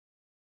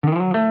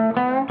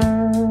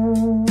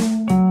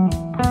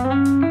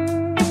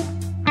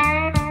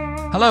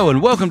Hello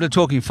and welcome to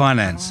Talking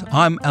Finance.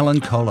 I'm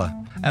Alan Kohler.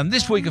 And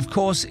this week, of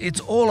course,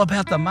 it's all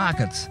about the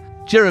markets.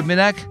 Gerard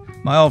Minack,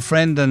 my old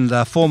friend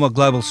and former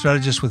global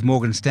strategist with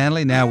Morgan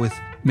Stanley, now with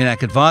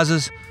Minack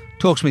Advisors,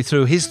 talks me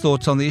through his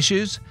thoughts on the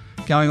issues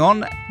going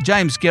on.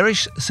 James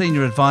Gerrish,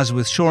 Senior Advisor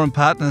with Shaw &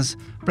 Partners,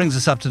 brings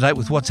us up to date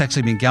with what's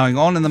actually been going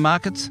on in the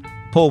markets.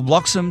 Paul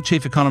Bloxham,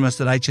 Chief Economist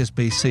at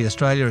HSBC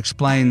Australia,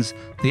 explains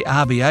the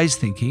RBA's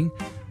thinking,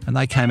 and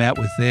they came out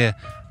with their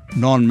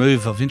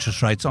non-move of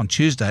interest rates on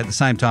Tuesday at the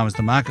same time as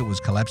the market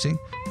was collapsing.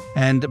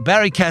 And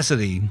Barry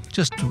Cassidy,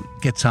 just to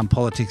get some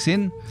politics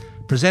in,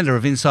 presenter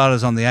of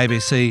Insiders on the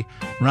ABC,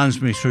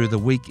 runs me through the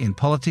week in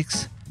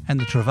politics and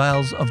the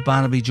travails of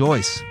Barnaby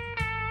Joyce.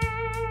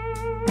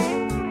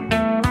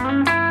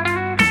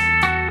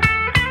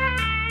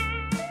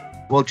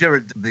 Well,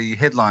 Gerard, the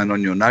headline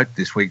on your note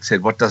this week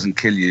said, "What doesn't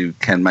kill you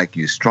can make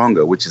you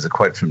stronger," which is a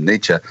quote from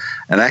Nietzsche.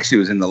 And actually it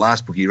was in the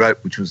last book he wrote,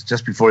 which was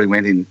just before he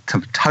went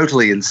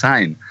totally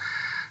insane.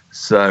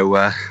 So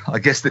I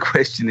guess the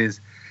question is,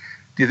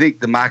 do you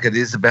think the market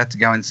is about to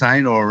go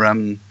insane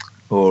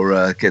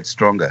or get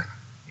stronger?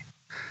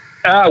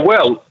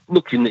 Well,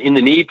 look, in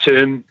the near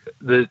term,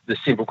 the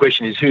simple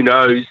question is who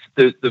knows?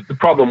 The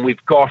problem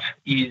we've got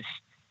is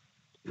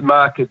the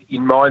market,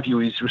 in my view,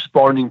 is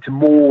responding to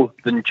more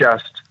than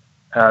just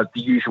the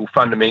usual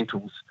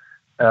fundamentals.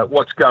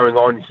 What's going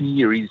on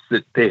here is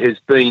that there has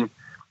been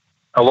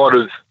a lot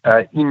of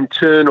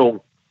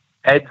internal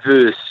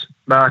adverse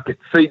market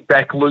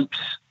feedback loops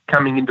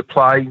coming into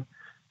play.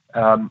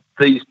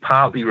 These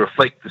partly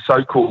reflect the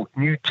so-called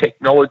new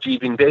technology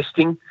of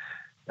investing.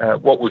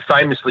 What we've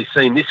famously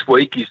seen this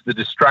week is the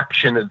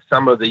destruction of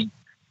some of the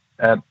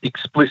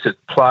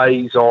explicit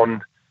plays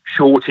on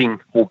shorting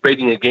or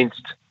betting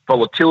against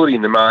volatility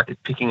in the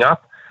market picking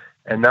up,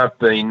 and they've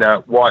been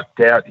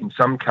wiped out in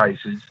some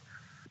cases.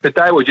 But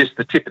they were just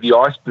the tip of the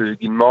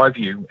iceberg, in my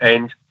view,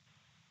 and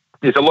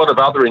there's a lot of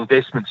other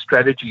investment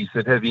strategies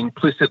that have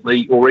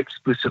implicitly or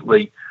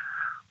explicitly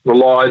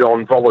relied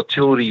on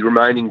volatility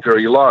remaining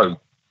very low.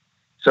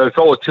 So if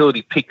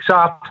volatility picks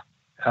up,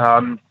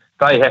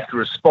 they have to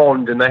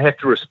respond, and they have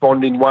to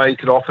respond in ways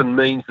that often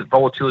means that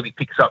volatility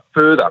picks up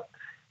further,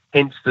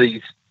 hence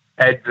these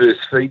adverse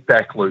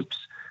feedback loops.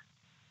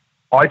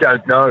 I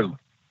don't know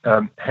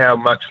how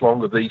much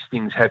longer these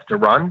things have to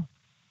run.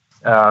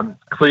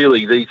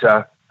 Clearly, these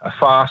are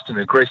fast and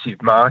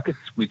aggressive markets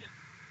with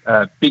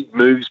big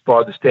moves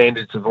by the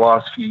standards of the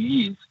last few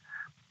years.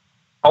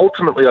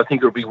 Ultimately, I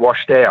think it'll be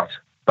washed out,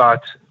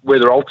 but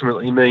whether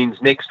ultimately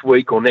means next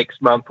week or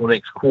next month or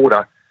next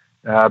quarter,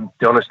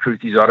 the honest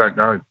truth is I don't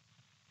know.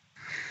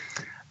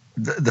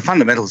 The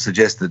fundamentals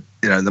suggest that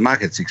the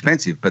market's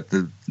expensive, but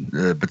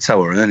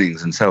so are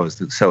earnings, and so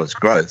is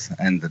growth,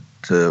 and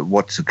that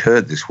what's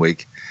occurred this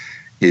week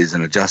is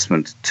an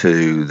adjustment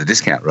to the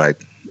discount rate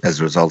as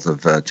a result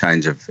of a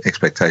change of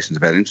expectations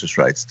about interest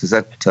rates. Does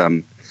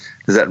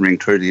that ring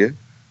true to you?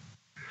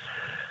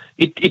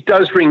 It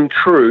does ring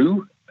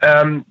true,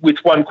 with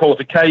one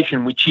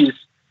qualification, which is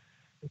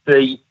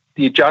the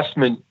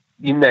adjustment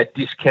in that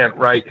discount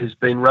rate has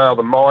been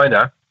rather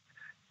minor,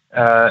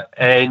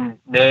 and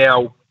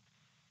now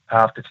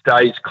after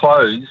today's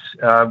close,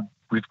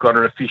 we've got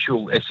an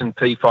official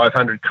S&P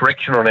 500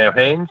 correction on our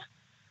hands.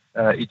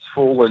 It's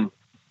fallen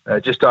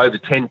just over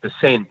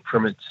 10%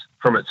 from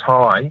its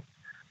high,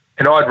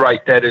 and I'd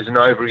rate that as an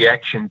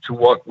overreaction to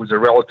what was a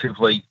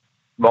relatively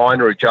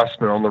minor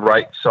adjustment on the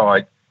rate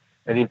side,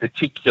 and in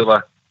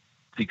particular,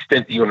 to the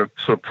extent that you want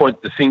to sort of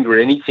point the finger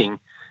at anything,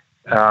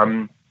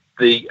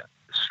 the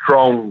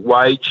strong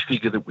wage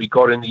figure that we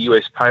got in the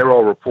US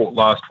payroll report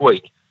last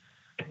week.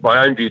 In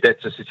my own view,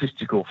 that's a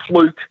statistical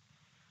fluke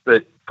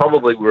that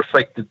probably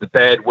reflected the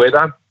bad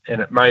weather, and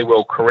it may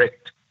well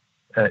correct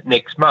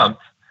next month.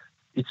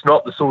 It's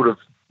not the sort of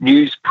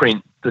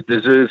newsprint that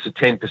deserves a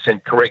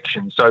 10%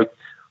 correction. So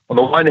on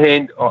the one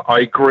hand,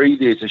 I agree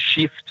there's a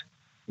shift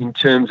in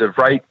terms of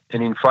rate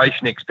and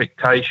inflation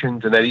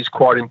expectations, and that is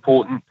quite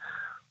important.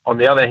 On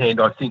the other hand,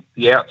 I think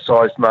the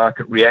outsized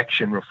market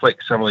reaction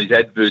reflects some of these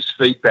adverse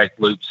feedback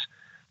loops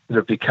that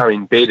have become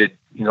embedded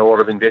in a lot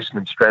of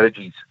investment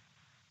strategies.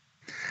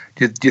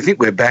 Do you think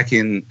we're back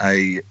in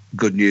a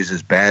good news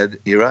is bad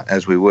era,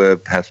 as we were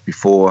perhaps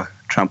before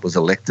Trump was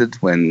elected,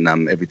 when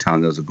every time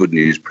there was a good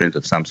news print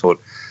of some sort,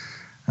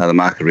 the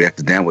market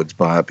reacted downwards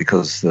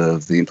because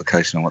of the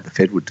implication on what the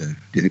Fed would do? Do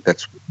you think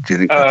that's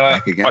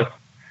back again?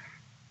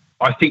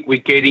 I think we're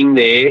getting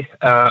there.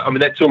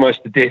 That's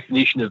almost the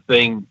definition of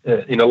being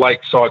in a late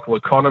cycle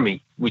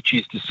economy, which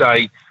is to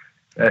say,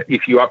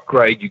 if you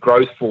upgrade your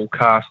growth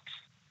forecasts,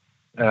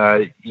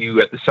 you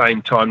at the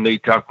same time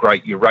need to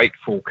upgrade your rate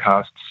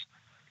forecasts.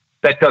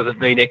 That doesn't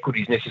mean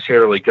equities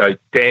necessarily go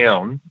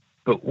down,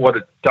 but what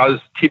it does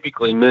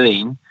typically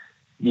mean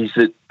is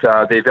that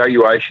their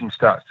valuation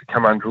starts to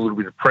come under a little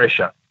bit of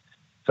pressure.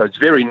 So it's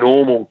very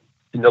normal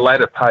in the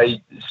latter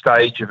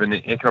stage of an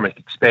economic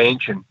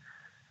expansion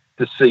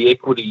to see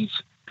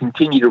equities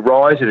continue to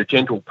rise at a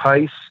gentle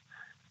pace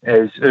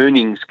as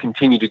earnings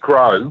continue to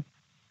grow,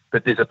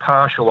 but there's a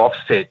partial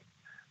offset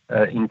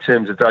in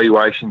terms of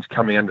valuations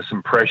coming under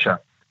some pressure.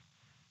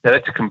 Now,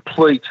 that's a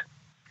complete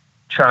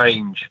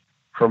change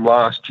from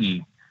last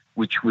year,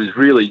 which was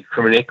really,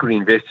 from an equity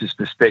investor's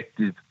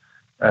perspective,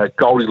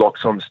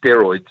 Goldilocks on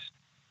steroids.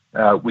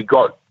 We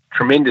got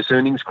tremendous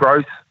earnings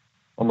growth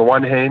on the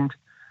one hand,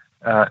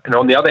 and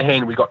on the other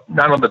hand, we got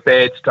none of the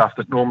bad stuff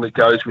that normally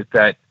goes with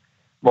that.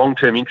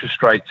 Long-term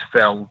interest rates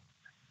fell,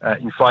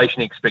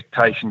 inflation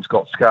expectations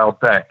got scaled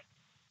back,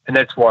 and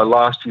that's why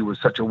last year was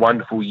such a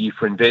wonderful year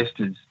for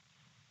investors.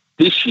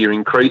 This year,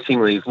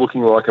 increasingly, is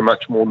looking like a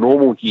much more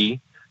normal year,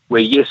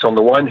 where, yes, on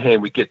the one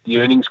hand, we get the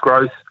earnings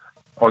growth,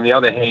 on the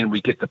other hand,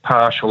 we get the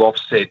partial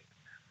offset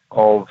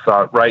of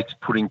rates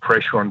putting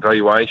pressure on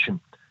valuation.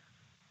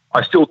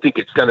 I still think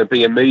it's going to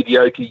be a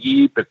mediocre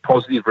year, but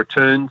positive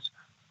returns.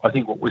 I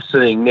think what we're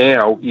seeing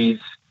now is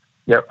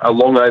a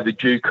long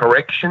overdue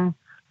correction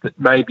that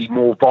may be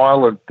more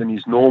violent than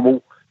is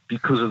normal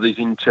because of these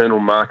internal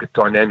market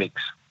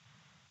dynamics.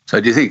 So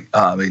do you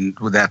think,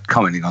 without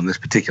commenting on this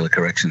particular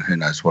correction, who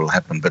knows what will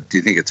happen, but do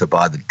you think it's a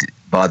buy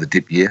the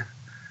dip year?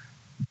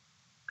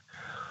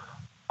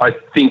 I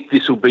think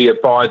this will be a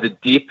buy the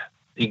dip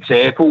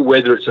example.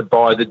 Whether it's a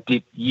buy the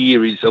dip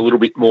year is a little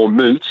bit more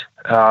moot.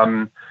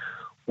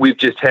 We've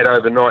just had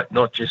overnight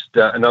not just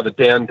another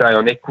down day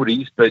on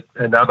equities, but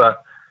another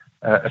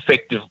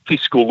effective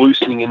fiscal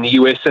loosening in the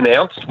US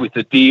announced, with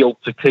a deal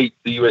to keep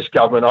the US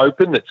government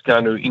open that's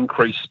going to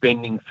increase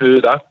spending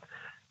further.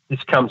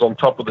 This comes on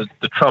top of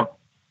the Trump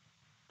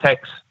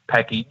tax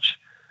package.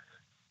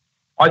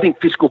 I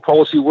think fiscal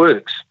policy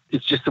works.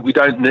 It's just that we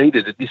don't need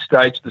it at this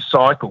stage of the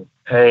cycle.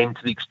 And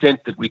to the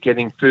extent that we're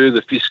getting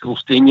further fiscal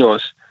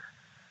stimulus,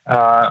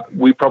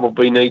 we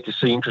probably need to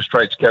see interest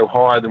rates go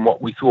higher than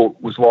what we thought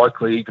was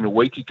likely even a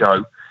week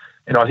ago.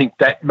 And I think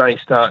that may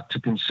start to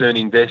concern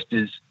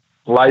investors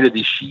later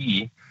this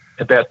year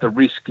about the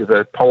risk of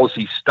a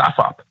policy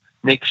stuff-up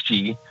next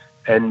year.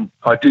 And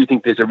I do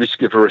think there's a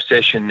risk of a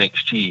recession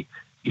next year.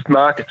 If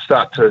markets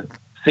start to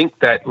think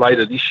that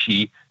later this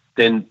year,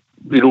 then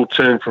it'll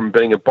turn from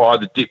being a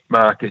buy-the-dip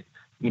market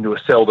into a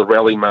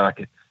sell-the-rally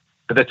market.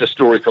 But that's a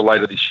story for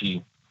later this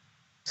year.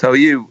 So are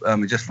you,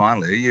 just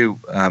finally, are you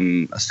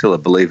still a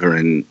believer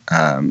in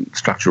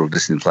structural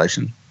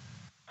disinflation?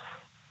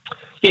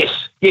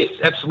 Yes,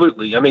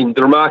 absolutely. I mean,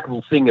 the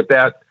remarkable thing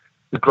about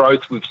the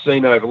growth we've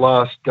seen over the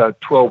last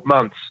 12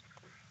 months,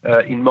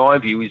 in my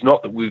view, is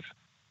not that we've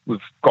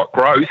got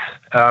growth.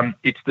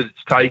 It's that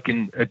it's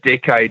taken a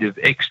decade of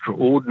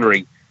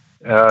extraordinary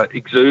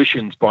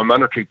exertions by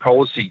monetary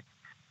policy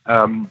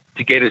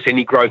to get us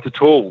any growth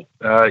at all.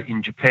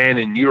 In Japan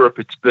and Europe,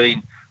 it's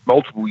been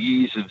multiple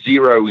years of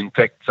zero, in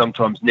fact,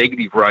 sometimes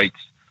negative rates.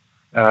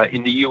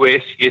 In the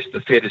US, yes, the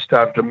Fed has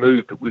started to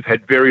move, but we've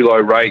had very low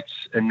rates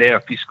and now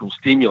fiscal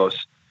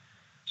stimulus.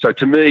 So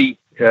to me,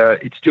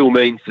 it still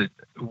means that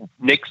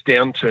next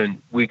downturn,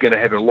 we're going to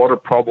have a lot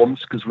of problems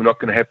because we're not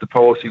going to have the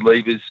policy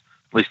levers,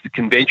 at least the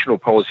conventional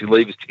policy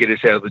levers, to get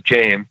us out of the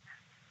jam.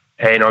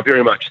 And I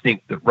very much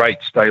think that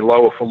rates stay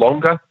lower for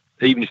longer,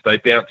 even if they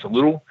bounce a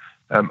little.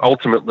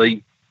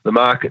 Ultimately, the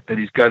market that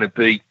is going to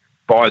be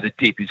buy the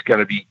dip is going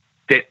to be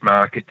debt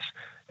markets.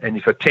 And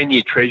if a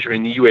 10-year treasury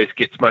in the US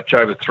gets much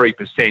over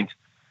 3%,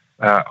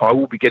 I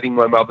will be getting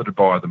my mother to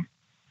buy them.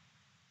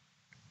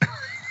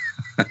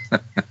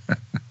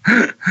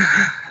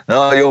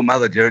 Oh, your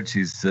mother, Gerard,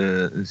 she's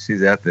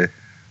out there.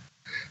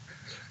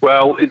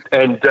 Well,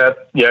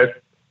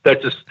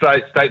 that's a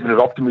statement of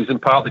optimism,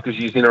 partly because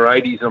she's in her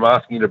 80s and I'm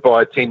asking her to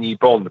buy a 10-year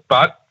bond.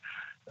 But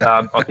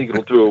I think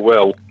it'll do her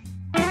well.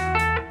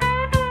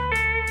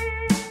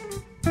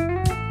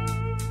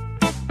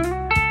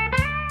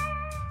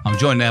 I'm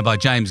joined now by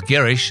James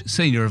Gerrish,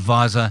 Senior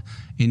Advisor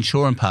in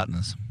Shaw and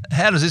Partners.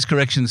 How does this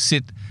correction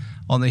sit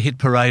on the hit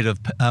parade of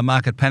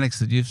market panics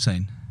that you've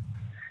seen?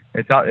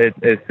 It's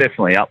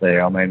definitely up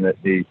there. I mean,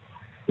 the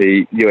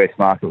US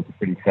market was a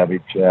pretty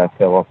savage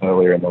sell-off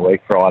earlier in the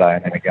week, Friday,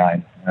 and then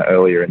again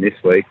earlier in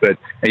this week. But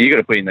you've got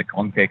to put in the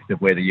context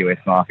of where the US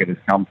market has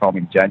come from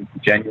in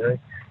January.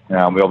 We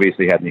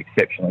obviously had an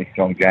exceptionally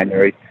strong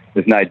January.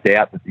 There's no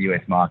doubt that the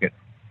US market,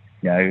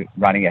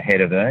 running ahead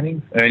of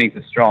earnings. Earnings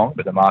are strong,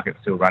 but the market's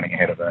still running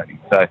ahead of earnings.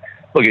 So,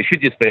 look, it should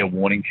just be a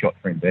warning shot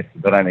for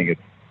investors. I don't think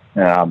it's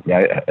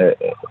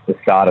the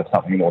start of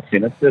something more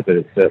sinister, but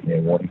it's certainly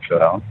a warning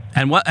shot.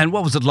 And what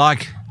was it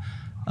like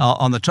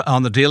on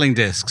the dealing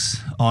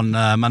desks on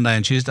Monday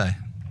and Tuesday?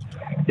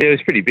 Yeah, it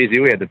was pretty busy.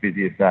 We had the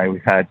busiest day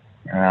we've had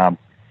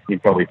in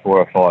probably 4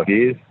 or 5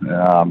 years.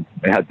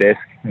 Our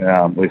desk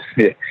was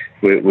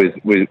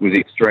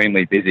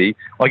extremely busy.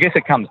 I guess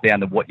it comes down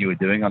to what you were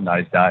doing on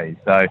those days.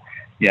 So,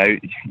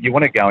 you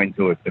want to go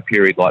into a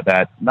period like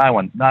that. No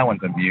one's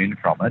immune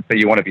from it, but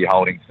you want to be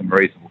holding some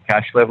reasonable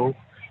cash levels.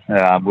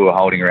 We were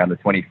holding around the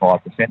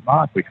 25%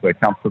 mark, which we're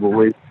comfortable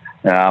with.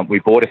 We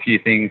bought a few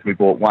things. We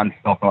bought one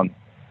stock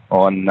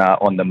on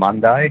the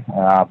Monday,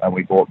 and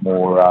we bought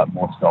more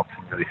stocks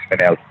and really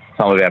spent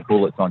some of our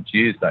bullets on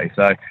Tuesday.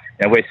 So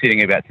we're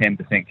sitting about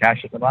 10%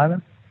 cash at the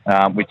moment,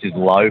 which is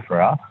low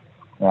for us.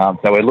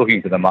 So we're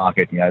looking to the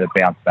market, to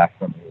bounce back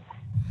from this.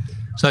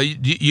 So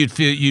you'd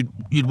feel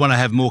you'd want to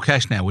have more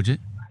cash now, would you?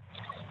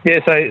 Yeah,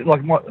 so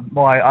like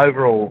my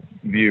overall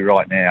view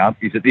right now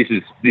is that this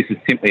is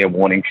simply a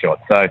warning shot.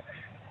 So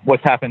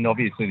what's happened,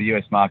 obviously, the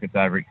US market's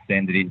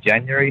overextended in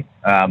January.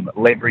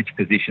 Leverage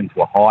positions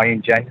were high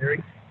in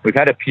January. We've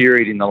had a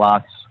period in the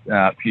last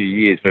few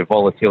years where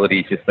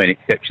volatility has just been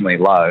exceptionally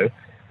low,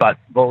 but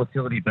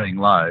volatility being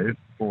low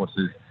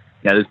forces,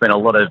 there's been a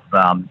lot of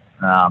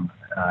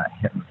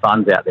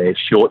funds out there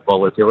short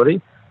volatility.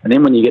 And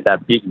then when you get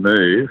that big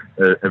move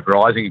of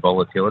rising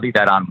volatility,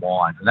 that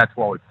unwinds. And that's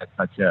why we've had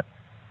such a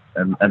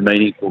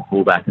meaningful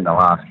pullback in the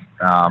last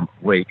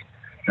week.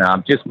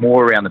 Just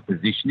more around the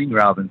positioning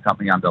rather than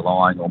something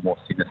underlying or more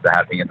sinister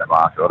happening in the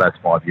market, or that's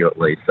my view at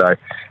least. So,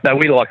 no,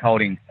 we like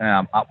holding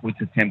upwards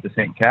of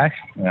 10% cash.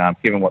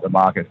 Given what the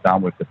market's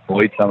done, we've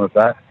deployed some of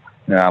that.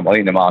 I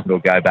think the market will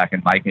go back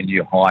and make a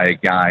new high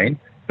again.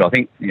 So I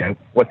think,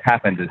 what's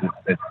happened is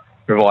it's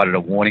provided a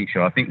warning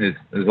shot. I think there's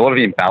a lot of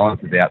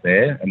imbalances out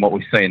there, and what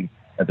we've seen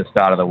at the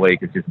start of the week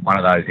is just one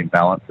of those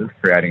imbalances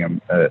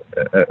creating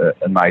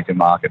a major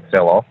market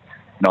sell-off.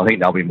 And I think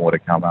there'll be more to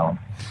come, Alan.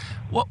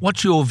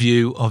 What's your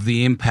view of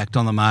the impact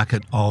on the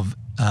market of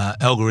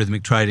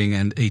algorithmic trading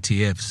and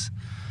ETFs?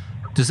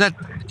 Does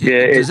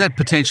that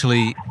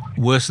potentially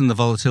worsen the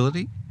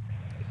volatility?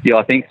 Yeah,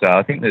 I think so.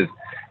 I think there's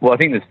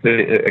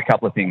a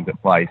couple of things at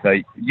play. So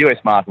US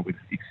market was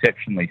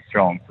exceptionally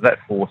strong, so that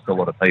forced a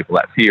lot of people,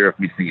 that fear of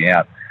missing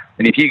out.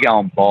 And if you go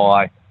and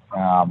buy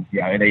an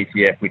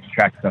ETF which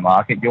tracks the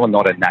market, you're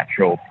not a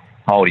natural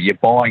holder. You're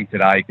buying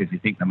today because you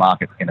think the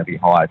market's going to be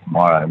higher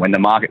tomorrow. When the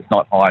market's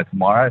not higher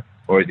tomorrow,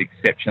 or is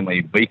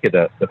exceptionally weaker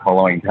the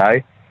following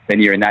day, then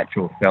you're a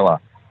natural seller.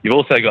 You've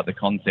also got the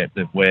concept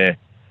of where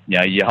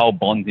you hold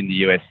bonds in the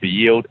US for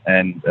yield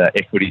and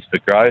equities for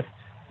growth.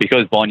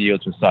 Because bond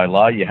yields were so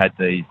low, you had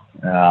these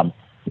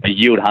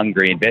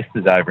yield-hungry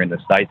investors over in the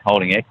States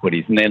holding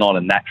equities, and they're not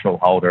a natural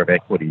holder of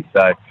equities.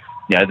 So,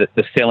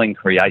 the selling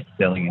creates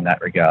selling in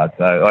that regard.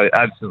 So I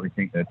absolutely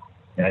think that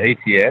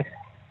ETFs,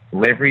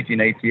 leverage in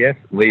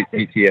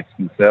ETFs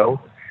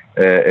themselves,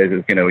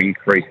 is going to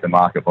increase the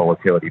market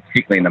volatility,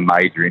 particularly in the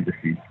major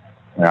indices.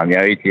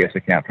 ETFs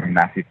account for a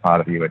massive part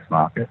of the US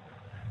market.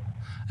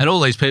 And all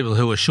these people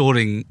who are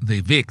shorting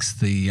the VIX,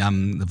 the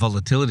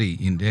volatility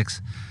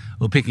index,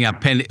 were picking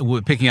up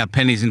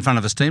pennies in front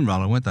of a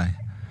steamroller, weren't they?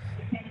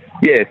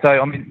 Yeah. So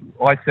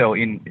I sell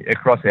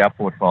across our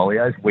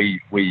portfolios.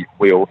 We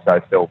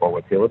also sell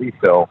volatility,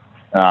 sell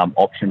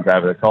options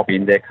over the top,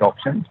 index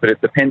options, but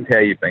it depends how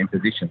you've been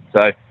positioned.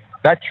 So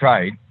that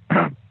trade,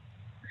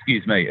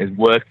 has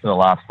worked for the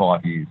last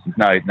 5 years.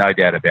 There's no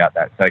doubt about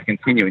that. So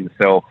continuing to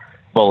sell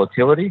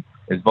volatility,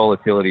 as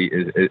volatility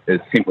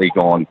is simply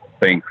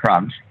being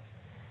crunched.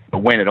 But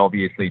when it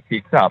obviously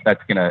picks up,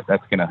 that's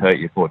gonna hurt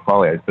your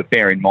portfolios. But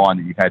bear in mind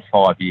that you've had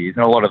 5 years,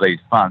 and a lot of these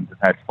funds have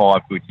had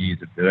 5 good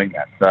years of doing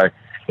that. So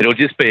it'll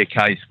just be a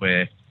case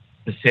where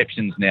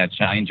perceptions now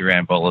change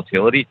around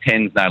volatility.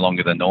 10's no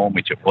longer the norm,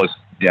 which it was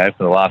for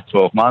the last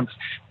 12 months.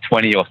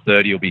 20 or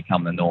 30 will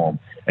become the norm.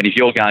 And if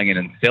you're going in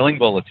and selling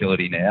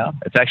volatility now,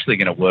 it's actually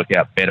going to work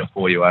out better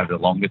for you over the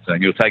longer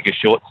term. You'll take a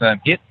short-term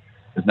hit,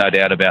 there's no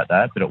doubt about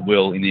that, but it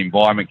will, in the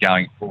environment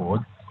going forward,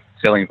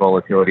 selling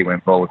volatility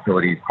when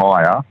volatility is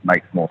higher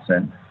makes more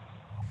sense.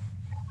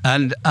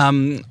 And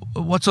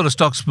what sort of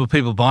stocks were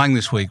people buying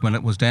this week when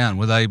it was down?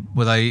 Were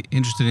they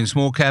interested in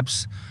small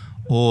caps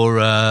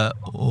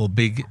or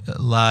big,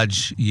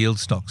 large yield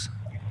stocks?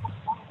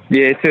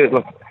 Yeah,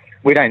 look,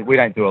 we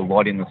don't do a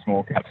lot in the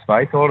small cap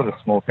space. A lot of the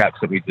small caps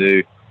that we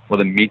do, or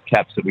the mid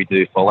caps that we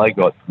do follow,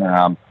 got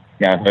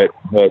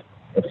hurt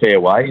a fair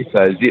way.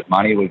 So Zip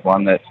Money was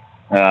one that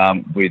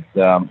we've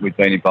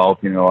been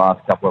involved in the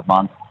last couple of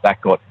months.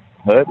 That got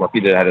hurt. Like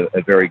it had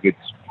a very good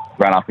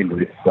run up into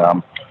this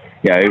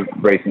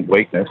recent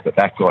weakness, but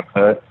that got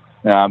hurt.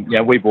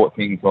 We bought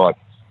things like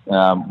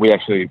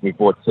we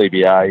bought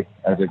CBA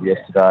as of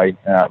yesterday,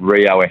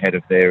 Rio ahead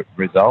of their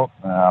result.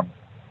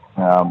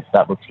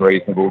 That looks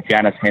reasonable.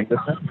 Janus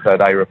Henderson, so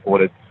they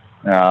reported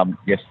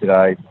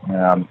yesterday.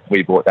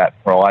 We bought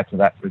that prior to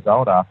that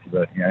result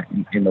after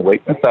in the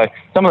weakness. So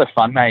some of the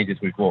fund managers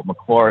we bought,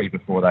 Macquarie,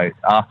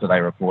 after they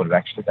reported,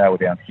 actually they were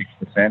down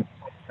 6%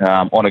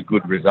 on a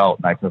good result,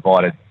 and they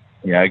provided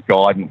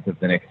guidance of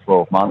the next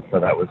 12 months. So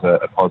that was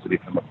a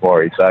positive for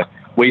Macquarie. So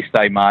we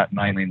stay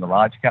mainly in the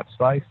large cap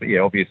space, but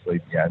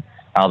obviously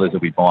others will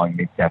be buying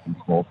mid cap and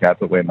small cap,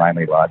 but we're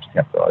mainly large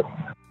cap guys.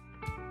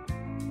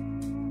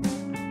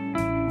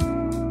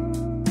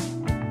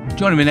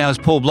 Joining me now is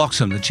Paul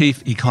Bloxham, the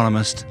Chief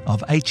Economist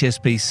of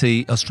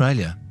HSBC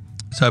Australia.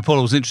 So, Paul,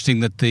 it was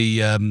interesting that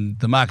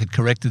the market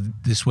corrected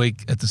this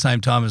week at the same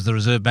time as the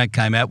Reserve Bank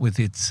came out with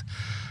its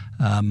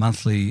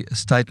monthly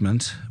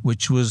statement,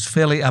 which was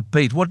fairly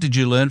upbeat. What did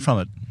you learn from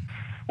it?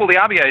 Well, the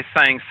RBA is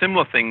saying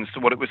similar things to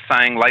what it was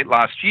saying late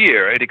last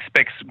year. It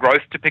expects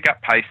growth to pick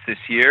up pace this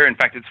year. In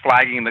fact, it's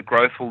flagging that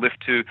growth will lift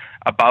to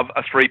above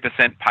a 3%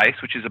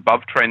 pace, which is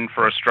above trend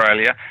for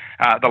Australia.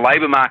 The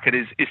labour market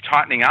is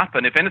tightening up,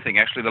 and if anything,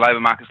 actually, the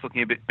labour market's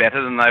looking a bit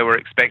better than they were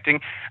expecting.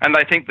 And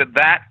they think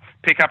that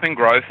pickup in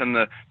growth and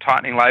the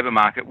tightening labour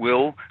market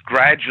will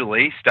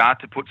gradually start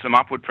to put some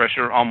upward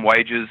pressure on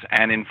wages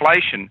and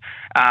inflation.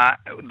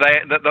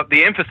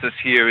 The emphasis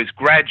here is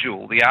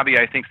gradual. The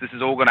RBA thinks this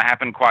is all going to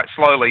happen quite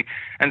slowly,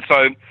 and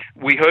so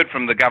we heard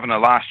from the governor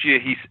last year.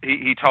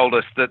 He told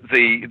us that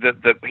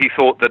he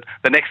thought that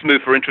the next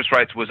move for interest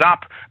rates was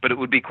up, but it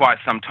would be quite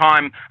some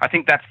time. I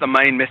think that's the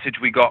main message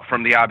we got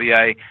from the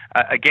RBA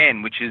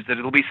again, which is that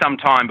it'll be some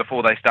time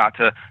before they start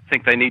to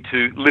think they need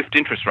to lift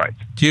interest rates.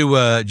 Do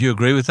you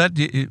agree with that?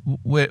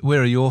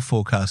 Where are your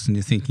forecasts and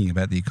your thinking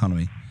about the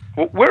economy?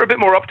 Well, we're a bit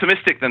more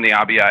optimistic than the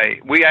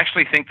RBA. We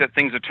actually think that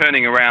things are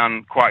turning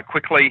around quite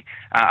quickly.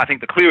 I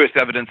think the clearest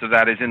evidence of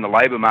that is in the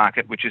labour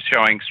market, which is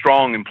showing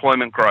strong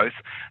employment growth.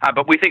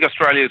 But we think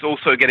Australia is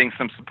also getting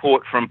some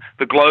support from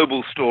the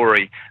global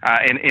story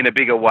in a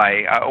bigger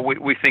way.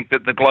 We think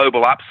that the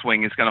global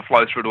upswing is going to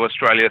flow through to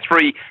Australia.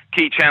 Three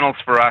key channels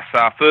for us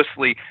are,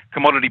 firstly,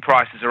 commodity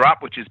prices are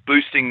up, which is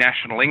boosting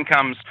national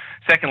incomes.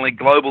 Secondly,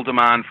 global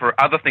demand for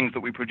other things that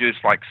we produce,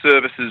 like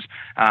services,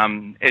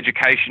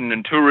 education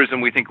and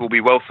tourism, we think will be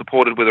well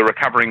supported with a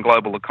recovering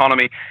global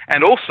economy.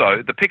 And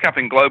also, the pickup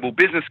in global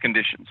business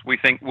conditions, we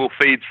think will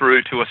feed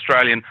through to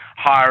Australian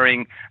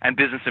hiring and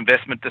business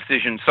investment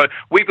decisions. So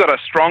we've got a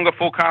stronger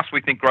forecast.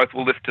 We think growth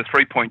will lift to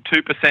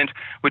 3.2%,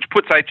 which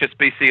puts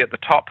HSBC at the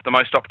top, the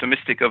most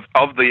optimistic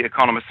of the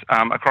economists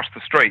across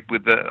the street,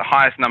 with the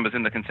highest numbers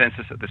in the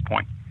consensus at this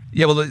point.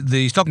 Yeah, well,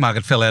 the stock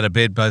market fell out of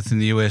bed both in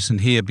the US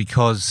and here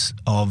because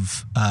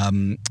of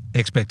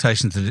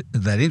expectations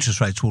that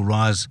interest rates will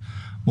rise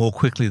more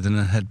quickly than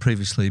it had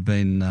previously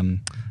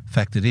been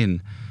factored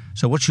in.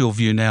 So what's your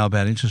view now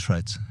about interest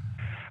rates?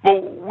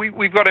 Well,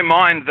 we've got in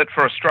mind that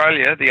for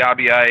Australia, the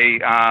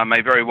RBA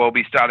may very well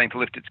be starting to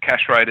lift its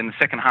cash rate in the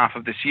second half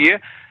of this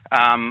year.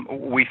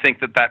 We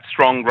think that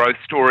strong growth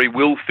story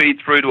will feed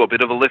through to a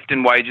bit of a lift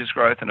in wages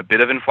growth and a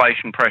bit of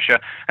inflation pressure,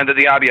 and that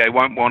the RBA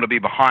won't want to be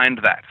behind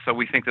that. So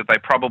we think that they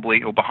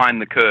probably are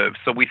behind the curve.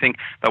 So we think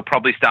they'll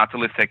probably start to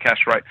lift their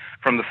cash rate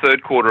from the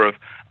third quarter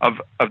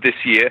of this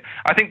year.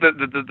 I think that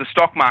the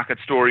stock market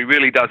story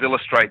really does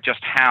illustrate just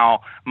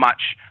how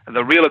much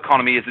the real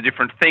economy is a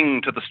different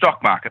thing to the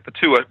stock market. The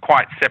two are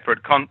quite separate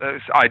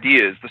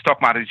ideas. The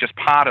stock market is just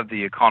part of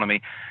the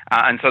economy.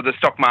 And so the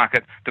stock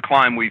market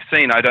decline we've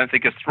seen, I don't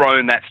think has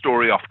thrown that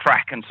story off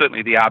track. And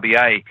certainly the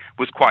RBA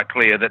was quite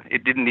clear that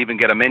it didn't even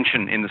get a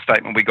mention in the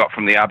statement we got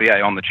from the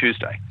RBA on the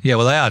Tuesday. Yeah,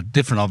 well, they are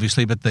different,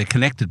 obviously, but they're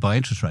connected by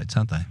interest rates,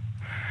 aren't they?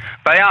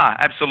 They are,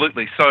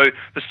 absolutely. So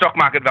the stock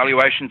market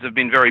valuations have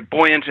been very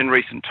buoyant in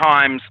recent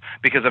times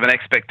because of an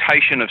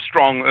expectation of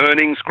strong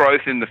earnings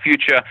growth in the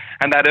future.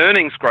 And that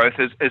earnings growth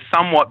is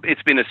somewhat,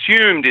 it's been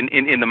assumed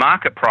in the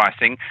market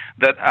pricing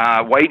that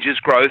wages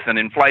growth and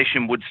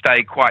inflation would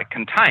stay quite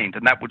contained,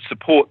 and that would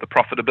support the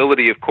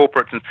profitability of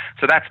corporates. And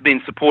so that's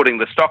been supporting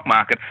the stock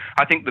market.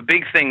 I think the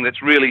big thing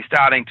that's really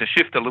starting to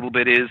shift a little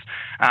bit is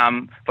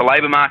the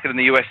labour market in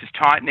the US is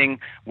tightening,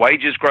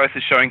 wages growth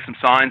is showing some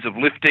signs of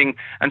lifting,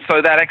 and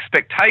so that expectation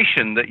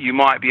that you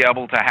might be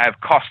able to have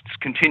costs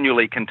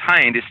continually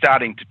contained is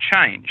starting to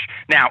change.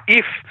 Now,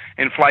 if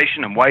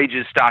inflation and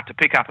wages start to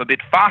pick up a bit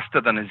faster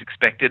than is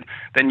expected,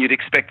 then you'd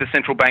expect the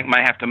central bank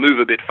may have to move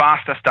a bit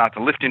faster, start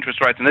to lift interest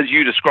rates. And as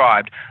you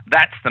described,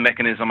 that's the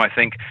mechanism, I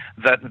think,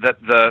 that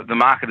the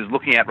market is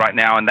looking at right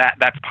now. And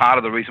that's part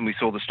of the reason we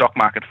saw the stock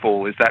market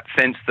fall, is that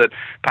sense that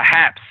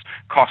perhaps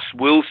costs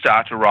will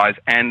start to rise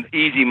and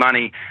easy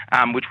money,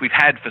 which we've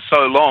had for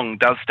so long,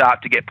 does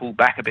start to get pulled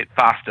back a bit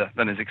faster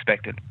than is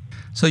expected.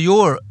 So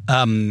your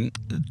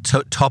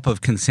top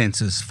of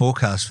consensus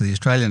forecast for the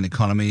Australian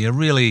economy are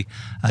really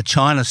a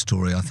China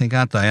story, I think,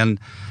 aren't they? And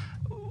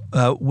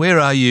where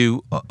are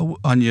you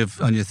on your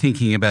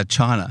thinking about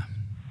China?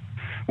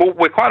 Well,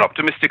 we're quite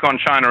optimistic on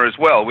China as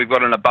well. We've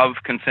got an above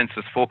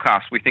consensus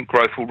forecast. We think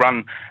growth will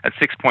run at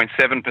 6.7%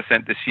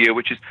 this year,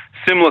 which is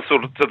similar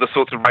to the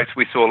sorts of rates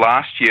we saw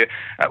last year.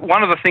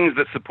 One of the things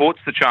that supports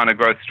the China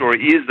growth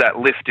story is that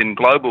lift in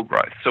global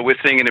growth. So we're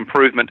seeing an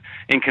improvement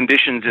in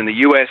conditions in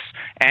the US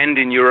and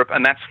in Europe,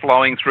 and that's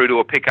flowing through to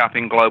a pickup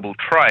in global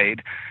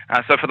trade.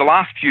 So for the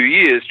last few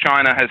years,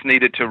 China has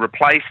needed to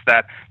replace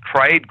that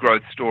trade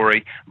growth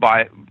story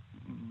by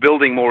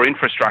building more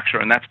infrastructure,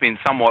 and that's been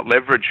somewhat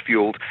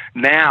leverage-fueled.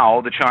 Now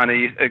the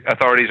Chinese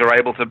authorities are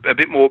able to a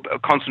bit more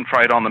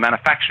concentrate on the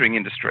manufacturing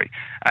industry.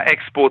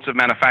 Exports of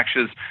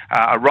manufacturers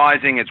are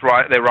rising.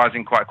 They're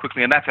rising quite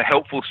quickly, and that's a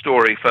helpful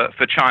story for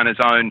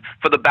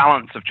the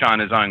balance of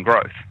China's own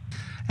growth.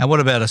 And what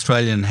about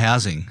Australian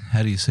housing?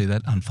 How do you see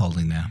that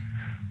unfolding now?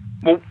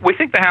 Well, we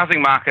think the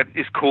housing market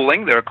is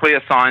cooling. There are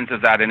clear signs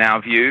of that in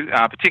our view.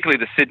 Particularly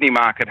the Sydney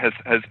market has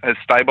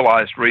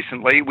stabilised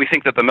recently. We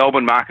think that the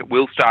Melbourne market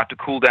will start to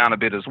cool down a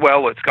bit as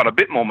well. It's got a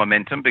bit more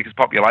momentum because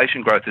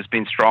population growth has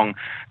been strong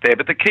there.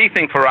 But the key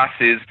thing for us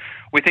is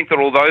We think that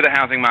although the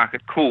housing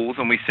market cools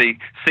and we see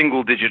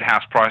single-digit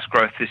house price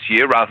growth this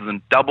year rather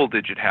than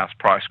double-digit house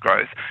price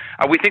growth,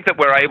 we think that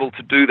we're able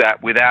to do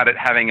that without it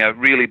having a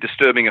really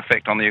disturbing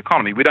effect on the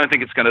economy. We don't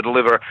think it's going to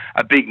deliver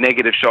a big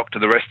negative shock to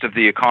the rest of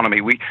the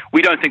economy. We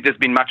don't think there's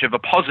been much of a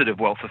positive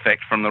wealth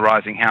effect from the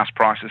rising house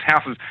prices.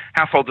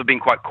 Households have been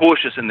quite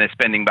cautious in their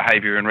spending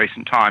behaviour in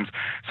recent times.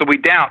 So we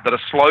doubt that a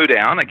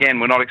slowdown,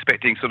 again, we're not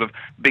expecting sort of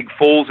big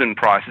falls in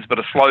prices, but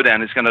a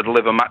slowdown is going to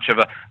deliver much of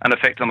an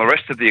effect on the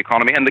rest of the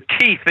economy. And the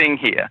key thing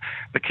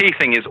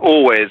is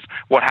always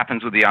what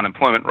happens with the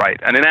unemployment rate.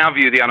 And in our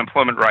view, the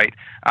unemployment rate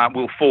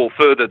will fall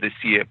further this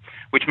year,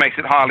 which makes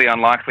it highly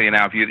unlikely in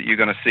our view that you're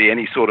going to see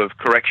any sort of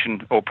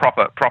correction or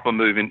proper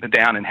move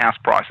down in house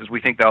prices.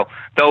 We think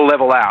they'll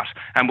level out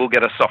and we'll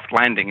get a soft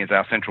landing is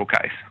our central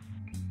case.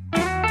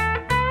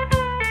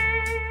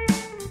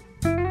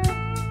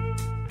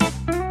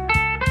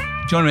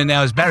 Joining me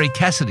now is Barry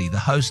Cassidy, the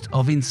host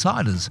of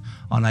Insiders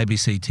on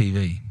ABC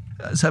TV.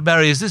 So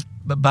Barry, is this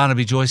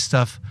Barnaby Joyce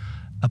stuff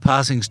a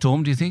passing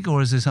storm, do you think,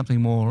 or is there something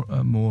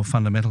more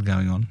fundamental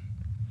going on?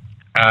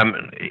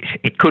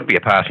 It could be a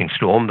passing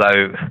storm,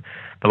 though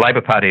the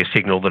Labor Party has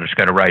signalled that it's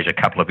going to raise a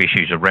couple of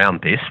issues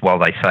around this. While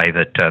they say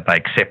that they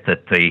accept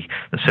that the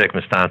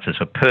circumstances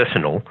are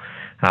personal,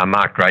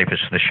 Mark Dreyfus,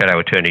 the Shadow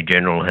Attorney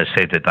General, has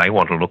said that they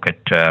want to look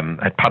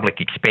at public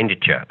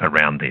expenditure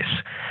around this.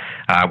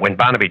 When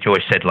Barnaby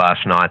Joyce said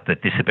last night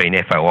that this had been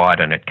FOI'd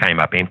and it came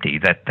up empty,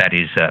 that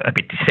is a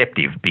bit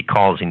deceptive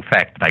because, in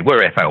fact, they were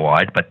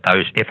FOI'd, but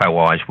those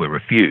FOIs were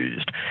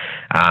refused.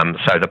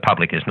 So the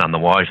public is none the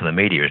wiser, the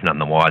media is none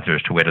the wiser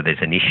as to whether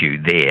there's an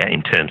issue there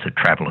in terms of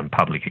travel and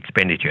public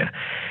expenditure.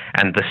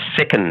 And the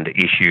second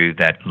issue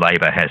that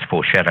Labor has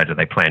foreshadowed that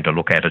they plan to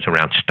look at is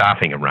around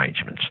staffing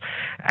arrangements.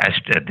 As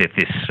to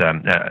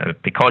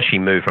because she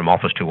moved from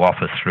office to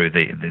office through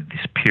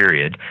this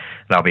period,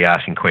 they'll be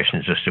asking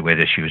questions as to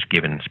whether she was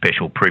given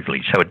special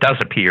privilege. So it does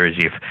appear as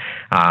if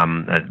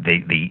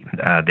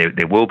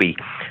there will be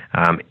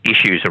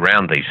issues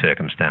around these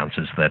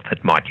circumstances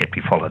that might yet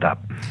be followed up.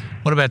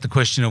 What about the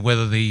question of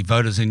whether the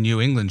voters in New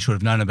England should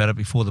have known about it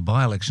before the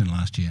by-election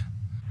last year?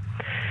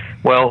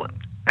 Well,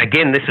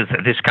 again,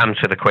 this comes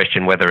to the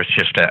question whether it's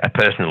just a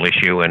personal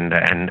issue and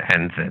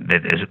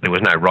there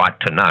was no right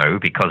to know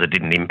because it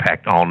didn't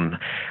impact on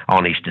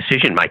his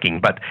decision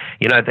making. But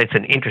that's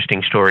an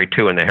interesting story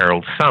too in the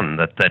Herald Sun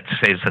that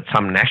says that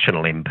some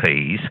national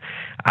MPs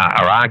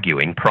are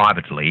arguing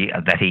privately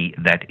that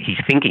his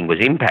thinking was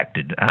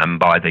impacted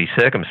by these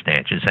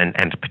circumstances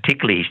and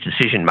particularly his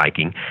decision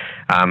making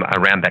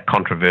around that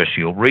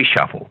controversial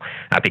reshuffle,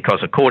 because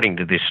according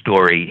to this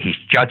story, his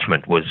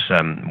judgment was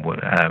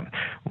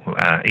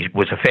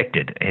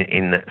affected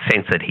in the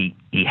sense that he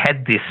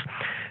had this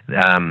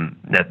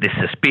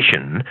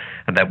suspicion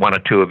that one or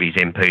two of his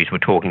MPs were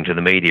talking to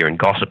the media and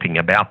gossiping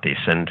about this,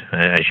 and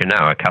as you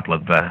know, a couple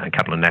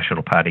of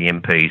National Party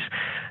MPs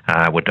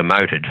were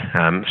demoted.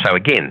 So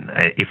again,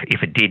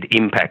 if it did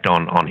impact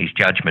on his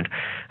judgment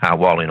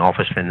while in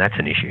office, then that's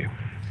an issue.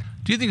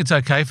 Do you think it's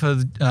okay for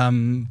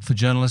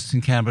journalists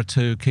in Canberra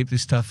to keep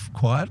this stuff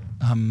quiet?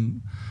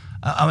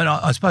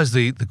 I suppose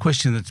the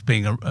question that's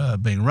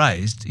being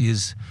raised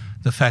is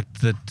the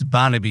fact that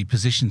Barnaby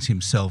positions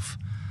himself,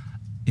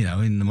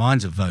 in the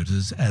minds of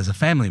voters as a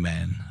family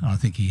man. I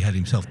think he had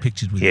himself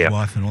pictured with his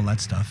wife and all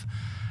that stuff.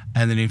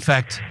 And then, in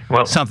fact,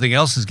 something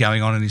else is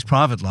going on in his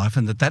private life,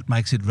 and that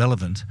makes it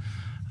relevant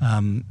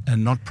and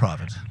not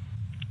private.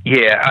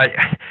 Yeah,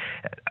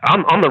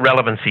 on the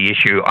relevancy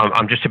issue,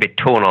 I'm just a bit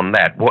torn on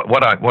that.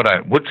 What I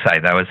would say,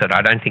 though, is that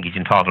I don't think he's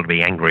entitled to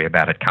be angry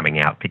about it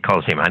coming out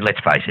because, let's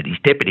face it, he's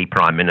Deputy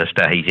Prime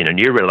Minister, he's in a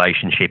new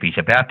relationship, he's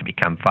about to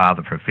become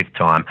father for a fifth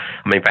time.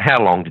 For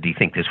how long did he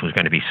think this was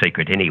going to be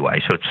secret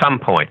anyway? So at some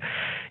point,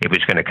 it was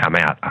going to come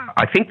out.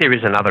 I think there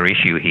is another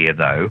issue here,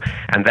 though,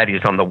 and that is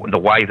on the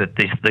way that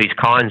these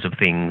kinds of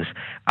things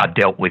are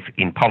dealt with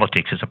in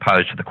politics as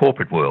opposed to the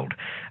corporate world.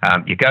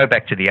 You go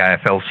back to the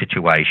AFL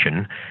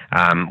situation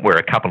where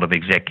a couple of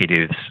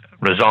executives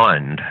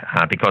resigned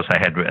because they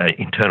had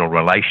internal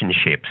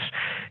relationships.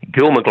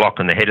 Gil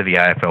McLachlan, the head of the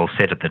AFL,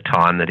 said at the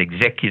time that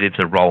executives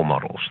are role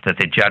models, that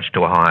they're judged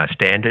to a higher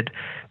standard,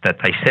 that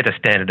they set a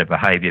standard of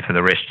behaviour for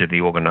the rest of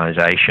the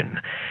organisation.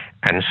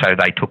 And so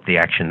they took the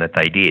action that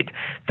they did.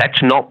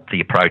 That's not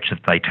the approach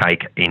that they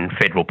take in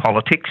federal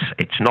politics.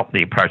 It's not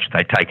the approach that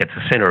they take at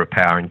the centre of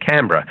power in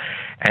Canberra.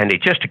 And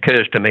it just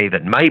occurs to me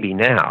that maybe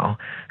now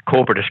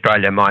corporate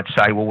Australia might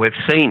say, well, we've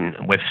seen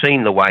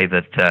the way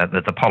that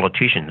the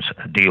politicians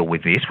deal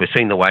with this. We've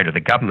seen the way that the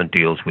government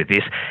deals with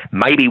this.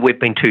 Maybe we've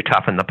been too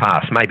tough in the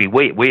past. Maybe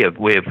we've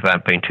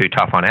been too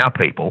tough on our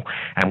people,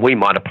 and we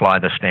might apply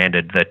the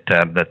standard that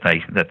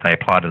they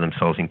apply to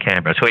themselves in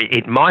Canberra. So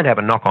it might have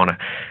a knock-on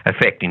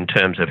effect in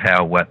terms of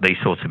how these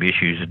sorts of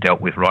issues are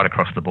dealt with right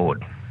across the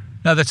board.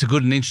 No, that's a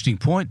good and interesting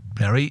point,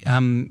 Barry.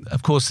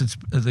 Of course, it's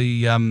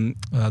the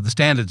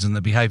standards and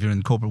the behaviour in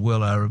the corporate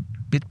world are a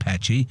bit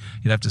patchy,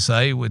 you'd have to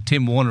say. Where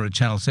Tim Warner at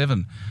Channel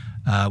 7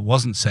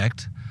 wasn't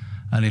sacked,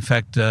 and in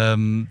fact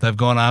they've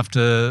gone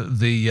after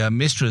the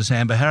mistress,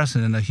 Amber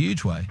Harrison, in a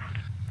huge way.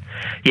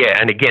 Yeah,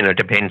 and again, it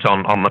depends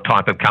on the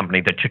type of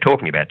company that you're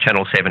talking about.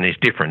 Channel 7 is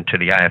different to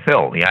the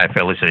AFL. The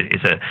AFL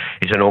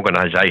is an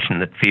organisation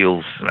that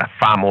feels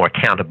far more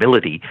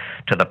accountability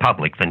to the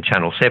public than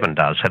Channel 7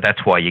 does. So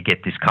that's why you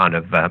get this kind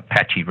of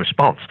patchy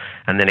response.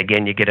 And then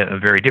again, you get a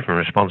very different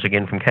response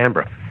again from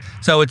Canberra.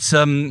 So it's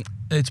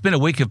been a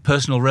week of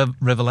personal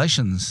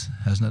revelations,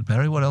 hasn't it,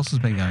 Barry? What else has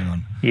been going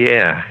on?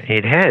 Yeah,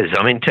 it has.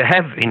 I mean, to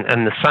have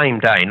in the same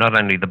day not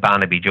only the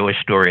Barnaby Joyce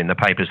story in the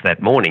papers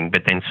that morning,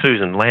 but then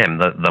Susan Lamb,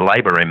 the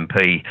Labor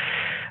MP,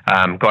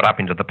 got up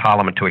into the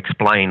Parliament to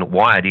explain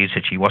why it is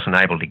that she wasn't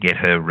able to get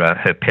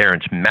her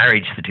parents'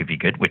 marriage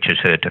certificate, which is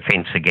her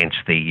defence against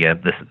the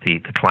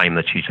claim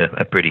that she's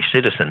a British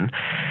citizen.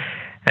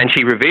 And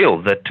she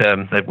revealed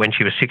that when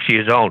she was 6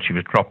 years old, she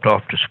was dropped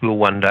off to school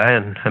one day,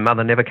 and her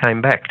mother never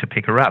came back to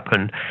pick her up.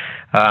 And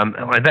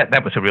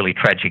that was a really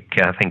tragic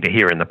thing to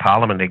hear in the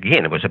Parliament.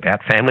 Again, it was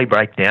about family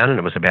breakdown, and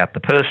it was about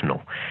the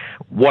personal.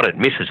 What it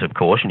misses, of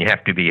course, and you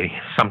have to be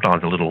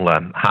sometimes a little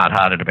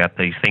hard-hearted about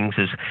these things,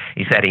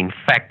 is that in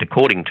fact,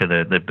 according to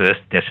the birth,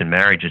 deaths and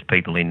marriages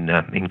people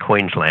in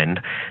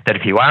Queensland, that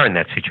if you are in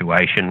that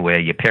situation where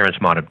your parents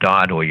might have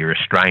died or you're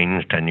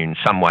estranged and in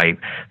some way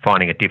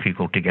finding it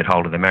difficult to get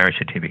hold of the marriage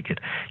certificate,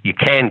 you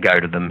can go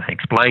to them,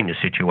 explain the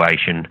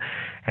situation,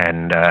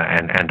 and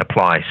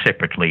apply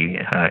separately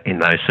in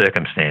those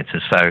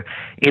circumstances. So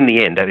in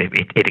the end,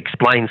 it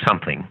explains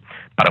something,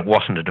 but it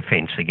wasn't a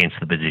defence against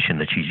the position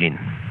that she's in.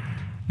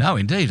 No,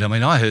 indeed. I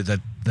mean, I heard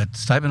that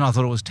statement. I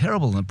thought it was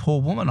terrible. And the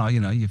poor woman,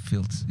 you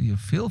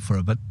feel for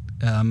her,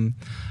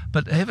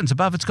 but heavens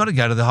above, it's got to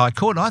go to the High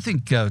Court. I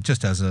think,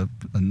 just as a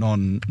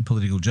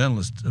non-political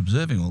journalist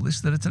observing all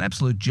this, that it's an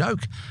absolute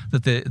joke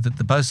that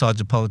the both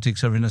sides of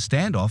politics are in a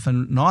standoff,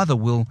 and neither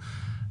will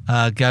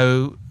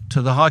go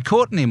to the High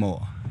Court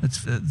anymore. It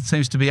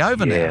seems to be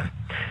over now.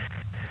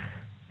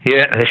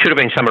 Yeah, there should have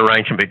been some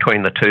arrangement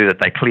between the two that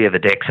they clear the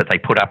decks, that they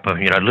put up a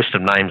list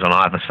of names on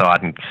either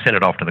side and send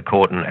it off to the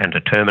court and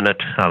determine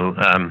it.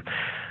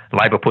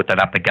 Labor put that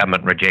up, the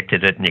government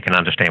rejected it, and you can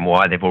understand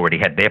why. They've already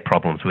had their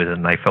problems with it,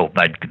 and they felt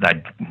they'd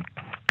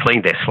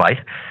cleaned their slate.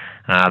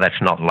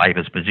 That's not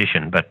Labor's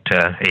position, but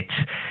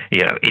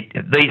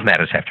these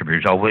matters have to be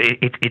resolved.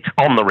 It's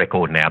on the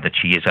record now that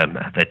she's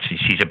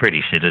a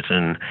British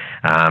citizen.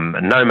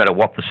 No matter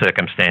what the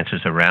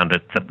circumstances around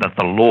it, that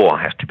the law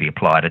has to be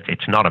applied.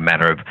 It's not a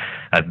matter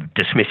of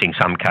dismissing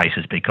some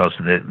cases because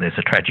there's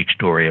a tragic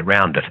story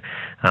around it.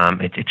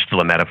 It's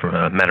still a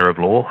matter of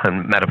law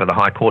and a matter for the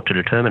High Court to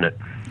determine it.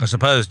 I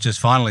suppose just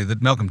finally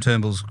that Malcolm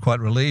Turnbull's quite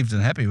relieved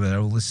and happy with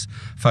all this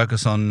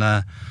focus on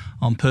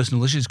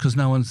personal issues because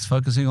no one's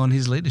focusing on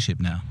his leadership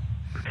now.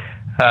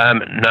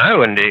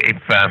 No, and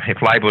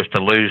if Labor was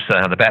to lose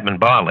the Batman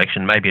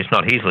by-election, maybe it's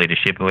not his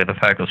leadership where the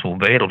focus will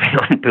be. It'll be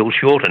on Bill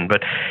Shorten.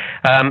 But,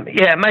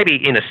 maybe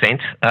in a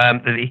sense,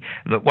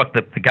 what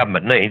the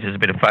government needs is a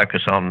bit of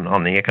focus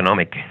on the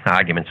economic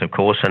arguments, of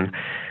course, and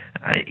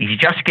you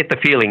just get the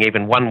feeling,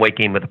 even 1 week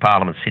in with the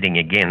Parliament sitting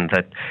again,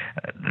 that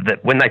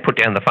when they put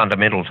down the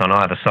fundamentals on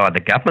either side, the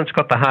government's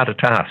got the harder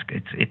task.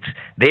 It's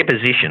their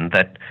position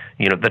that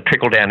the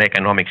trickle-down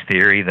economics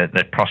theory,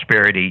 that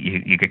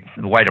prosperity, you get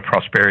the way to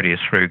prosperity is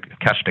through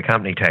cuts to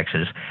company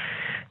taxes.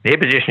 Their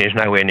position is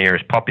nowhere near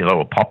as popular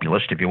or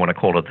populist, if you want to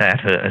call it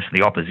that, as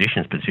the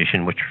opposition's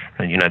position, which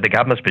the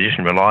government's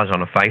position relies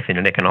on a faith in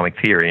an economic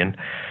theory, and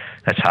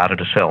that's harder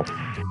to sell.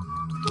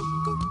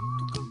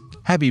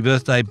 Happy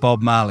birthday,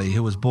 Bob Marley,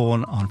 who was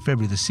born on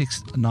February the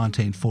 6th,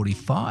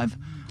 1945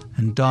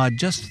 and died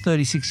just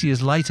 36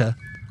 years later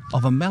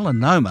of a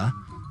melanoma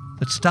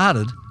that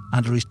started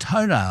under his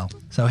toenail.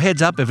 So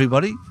heads up,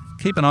 everybody.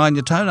 Keep an eye on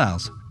your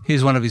toenails.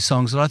 Here's one of his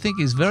songs that I think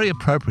is very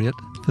appropriate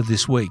for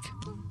this week.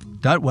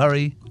 Don't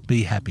worry,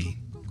 be happy.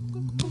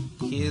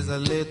 Here's a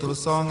little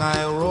song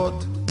I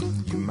wrote.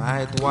 You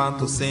might want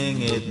to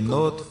sing it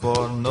note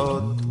for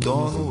note.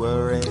 Don't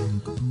worry.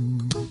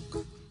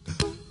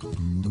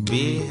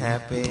 Be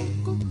happy.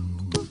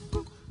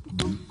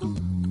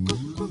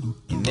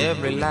 In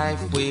every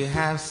life we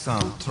have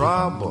some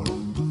trouble,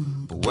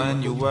 but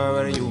when you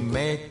worry you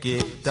make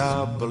it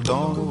double.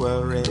 Don't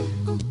worry.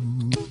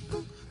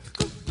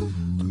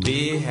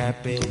 Be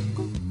happy.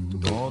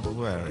 Don't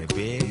worry.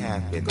 Be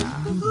happy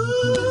now.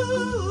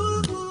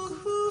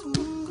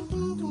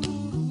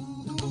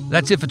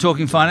 That's it for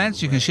Talking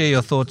Finance. You can share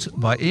your thoughts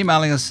by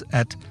emailing us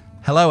at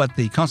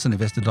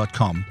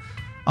hello@theconstantinvestor.com.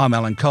 I'm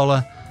Alan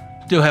Kohler.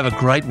 Do have a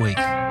great week.